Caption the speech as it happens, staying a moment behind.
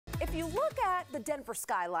you look at the Denver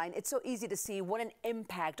skyline, it's so easy to see what an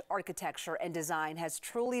impact architecture and design has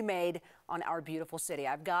truly made on our beautiful city.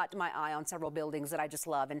 I've got my eye on several buildings that I just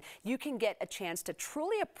love, and you can get a chance to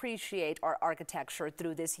truly appreciate our architecture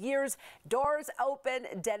through this year's Doors Open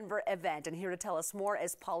Denver event. And here to tell us more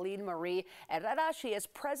is Pauline Marie Herrera. She is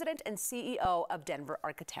President and CEO of Denver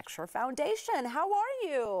Architecture Foundation. How are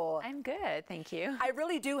you? I'm good, thank you. I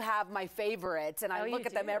really do have my favorites, and I look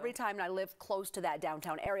at them every time, and I live close to that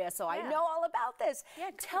downtown area, so I know all about this.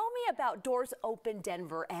 Tell me about Doors Open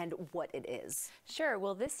Denver and what it is. Sure.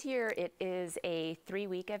 Well, this year it is a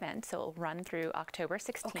 3-week event, so it'll run through October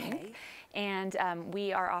 16th. Okay. And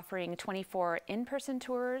we are offering 24 in-person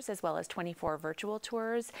tours as well as 24 virtual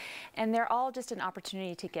tours. And they're all just an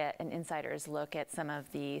opportunity to get an insider's look at some of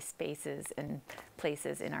the spaces and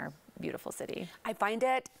places in our beautiful city. I find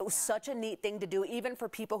it such a neat thing to do, even for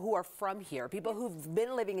people who are from here, people who've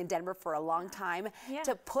been living in Denver for a long time,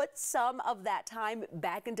 to put some of that time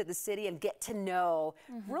back into the city and get to know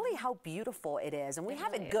really how beautiful it is. And we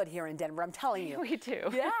have it good here in Denver, I'm telling you. We do.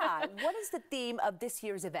 Yeah. What is the theme of this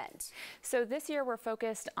year's event? So this year we're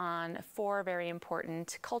focused on 4 very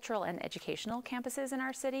important cultural and educational campuses in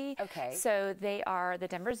our city. Okay. So they are the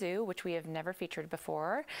Denver Zoo, which we have never featured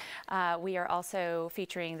before. We are also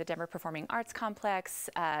featuring the Denver Performing Arts Complex,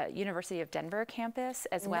 University of Denver campus,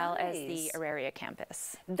 as well as the Auraria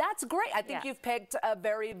campus. That's great. I think you've picked a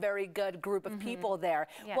very, very good group of people there.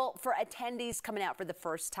 Well, for attendees coming out for the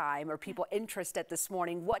first time or people interested this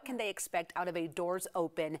morning, what can they expect out of a Doors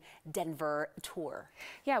Open Denver tour?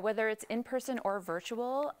 Yeah, whether it's in person or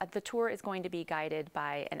virtual, the tour is going to be guided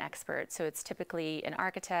by an expert. So it's typically an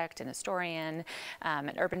architect, an historian,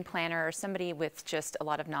 an urban planner, or somebody with just a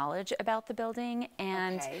lot of knowledge about the building.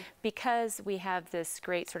 And because we have this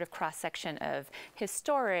great sort of cross-section of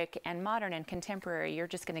historic and modern and contemporary, you're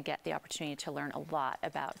just going to get the opportunity to learn a lot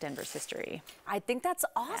about Denver's history. I think that's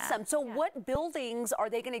awesome. So what buildings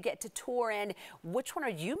are they going to get to tour, and which one are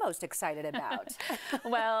you most excited about?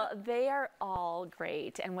 Well, they are all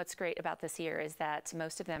great. And what's great about this year is that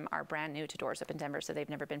most of them are brand new to Doors Open Denver, so they've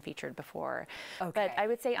never been featured before. But I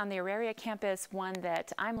would say on the Auraria campus, one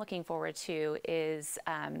that I'm looking forward to is,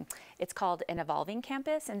 it's called an evolving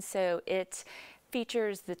campus. And so it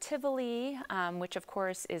features the Tivoli, which of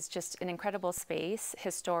course is just an incredible space,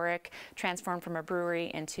 historic, transformed from a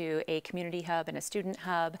brewery into a community hub and a student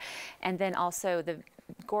hub. And then also the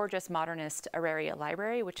gorgeous modernist Auraria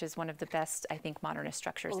Library, which is one of the best, I think, modernist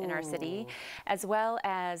structures in our city, as well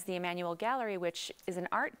as the Emmanuel Gallery, which is an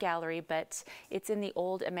art gallery, but it's in the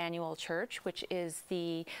old Emmanuel Church, which is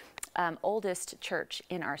the oldest church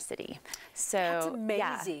in our city. So that's amazing.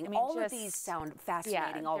 Yeah, I mean, all of these sound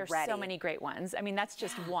fascinating already. There's so many great ones. I mean, that's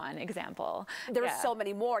just one example. There's so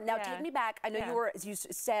many more. Now take me back. I know you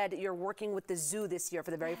said you're working with the zoo this year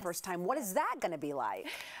for the very first time. What is that going to be like?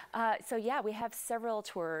 So we have several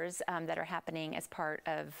tours that are happening as part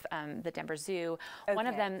of the Denver Zoo. One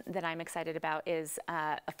of them that I'm excited about is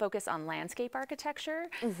a focus on landscape architecture.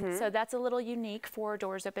 So that's a little unique for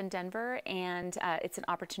Doors Open Denver, and it's an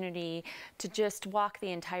opportunity to just walk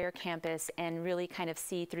the entire campus and really kind of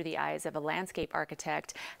see through the eyes of a landscape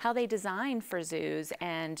architect how they design for zoos,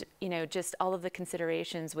 and just all of the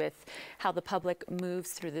considerations with how the public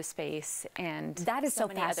moves through the space, and that is so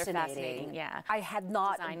many fascinating. Other fascinating I had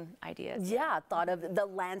not design ideas. Thought of the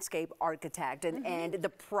landscape architect and the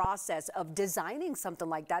process of designing something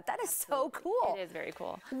like that. That is so cool. It is very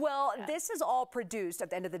cool. Well, this is all produced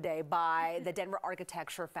at the end of the day by the Denver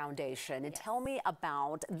Architecture Foundation. And tell me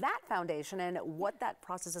about that foundation and what that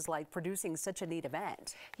process is like producing such a neat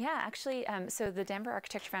event. Yeah, actually, so the Denver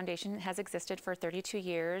Architecture Foundation has existed for 32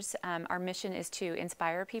 years. Our mission is to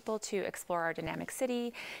inspire people to explore our dynamic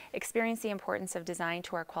city, experience the importance of design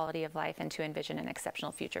to our quality of life, and to envision an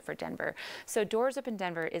exceptional future for Denver. So Doors Open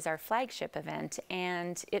Denver is our flagship event,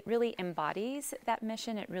 and it really embodies that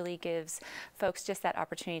mission. It really gives folks just that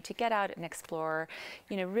opportunity to get out and explore,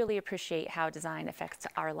 really appreciate how design affects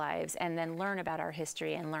our lives, and then learn about our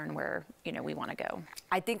history and learn where we want to go.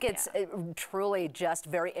 I think it's truly just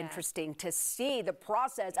very interesting to see the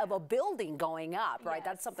process of a building going up, right?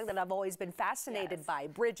 That's something that I've always been fascinated by.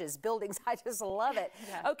 Bridges, buildings, I just love it.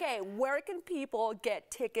 Okay, where can people get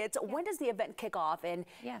tickets? When does the event kick off, and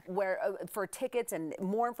where for tickets and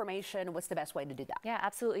more information, what's the best way to do that? Yeah,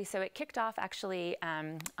 absolutely. So it kicked off actually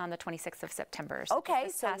on the 26th of September. So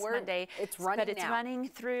so Monday. It's running But it's running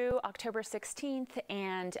through October 16th,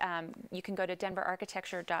 and you can go to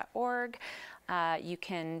denverarchitecture.org. You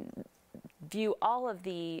can view all of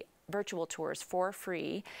the virtual tours for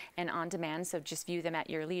free and on demand, so just view them at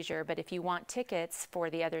your leisure. But if you want tickets for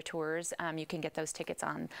the other tours, you can get those tickets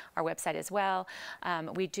on our website as well.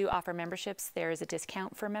 We do offer memberships. There is a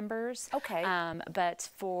discount for members. Okay. But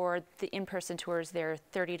for the in-person tours, they're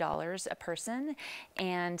 $30 a person.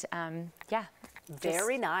 And yeah.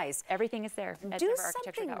 Very nice. Everything is there at Do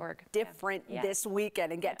denverarchitecture.org. something different this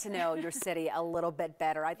weekend and get to know your city a little bit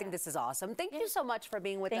better. I think this is awesome. Thank you so much for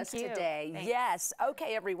being with us today. Thanks. Yes.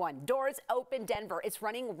 Okay, everyone. Doors Open Denver. It's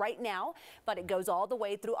running right now, but it goes all the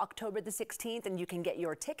way through October the 16th, and you can get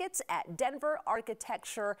your tickets at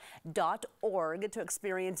denverarchitecture.org to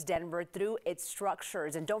experience Denver through its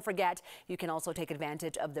structures. And don't forget, you can also take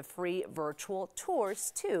advantage of the free virtual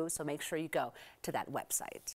tours too, so make sure you go to that website.